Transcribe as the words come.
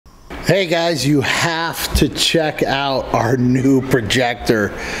Hey guys, you have to check out our new projector.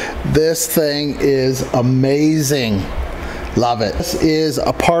 This thing is amazing. Love it. This is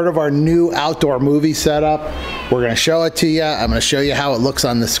a part of our new outdoor movie setup. We're going to show it to you. I'm going to show you how it looks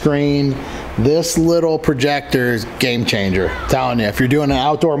on the screen. This little projector is game changer. I'm telling you, if you're doing an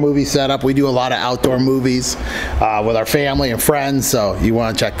outdoor movie setup, we do a lot of outdoor movies with our family and friends, so you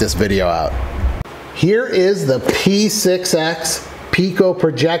want to check this video out. Here is the P6X Pico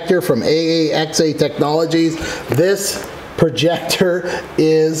projector from AAXA Technologies. This projector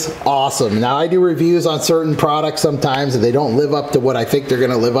is awesome. Now, I do reviews on certain products sometimes and they don't live up to what I think they're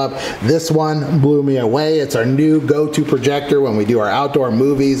going to live up. This one blew me away. It's our new go-to projector when we do our outdoor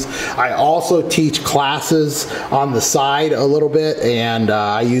movies. I also teach classes on the side a little bit, and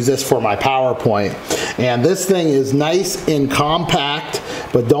I use this for my PowerPoint. And this thing is nice and compact,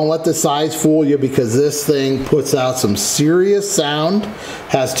 but don't let the size fool you, because this thing puts out some serious sound,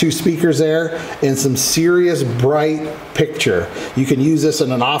 has 2 speakers there, and some serious bright picture. You can use this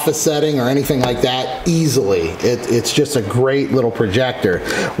in an office setting or anything like that easily. It's just a great little projector.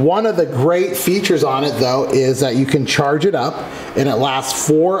 One of the great features on it though is that you can charge it up and it lasts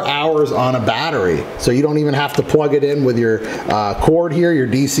 4 hours on a battery. So you don't even have to plug it in with your cord here, your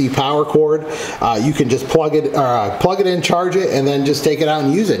DC power cord. You can just plug it in, charge it, and then just take it out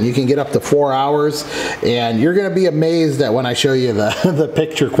and use it. And you can get up to 4 hours, and you're gonna be amazed at when I show you the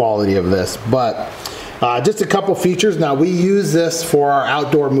picture quality of this. But just a couple features. Now, we use this for our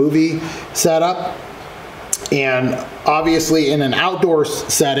outdoor movie setup, and obviously in an outdoor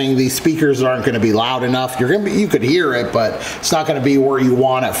setting, these speakers aren't going to be loud enough. You could hear it, but it's not going to be where you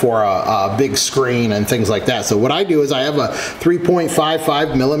want it for a big screen and things like that. So what I do is I have a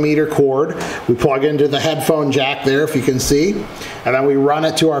 3.55 millimeter cord. We plug into the headphone jack there, if you can see, and then we run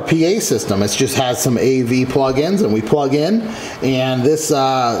it to our PA system. It just has some AV plugins, and we plug in, and this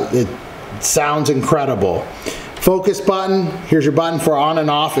it sounds incredible. Focus button, here's your button for on and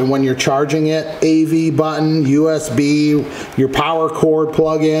off, and when you're charging it, AV button, USB, your power cord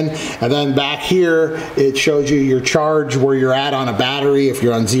plug-in, and then back here it shows you your charge, where you're at on a battery, if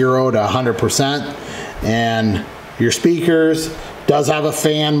you're on 0 to 100%, and your speakers. Does have a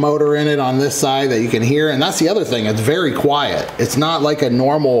fan motor in it on this side that you can hear, and that's the other thing, it's very quiet. It's not like a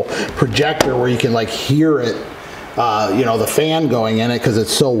normal projector where you can like hear it, you know, the fan going in it, because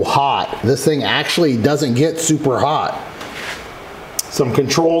it's so hot. This thing actually doesn't get super hot. Some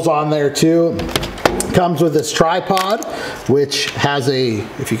controls on there too. Comes with this tripod, which has a,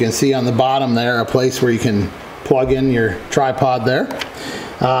 if you can see on the bottom there, a place where you can plug in your tripod there.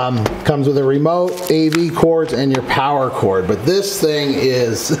 Comes with a remote, AV cords, and your power cord. But this thing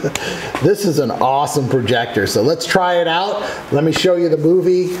is, this is an awesome projector. So let's try it out. Let me show you the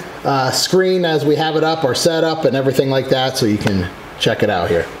movie screen as we have it up, our setup and everything like that, so you can check it out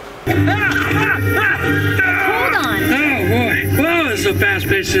here. Hold on. Oh boy, well, it's so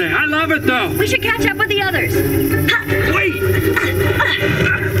fast-paced today. I love it though. We should catch up with the others. Wait!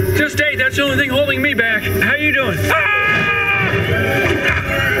 Just 8, that's the only thing holding me back. How you doing?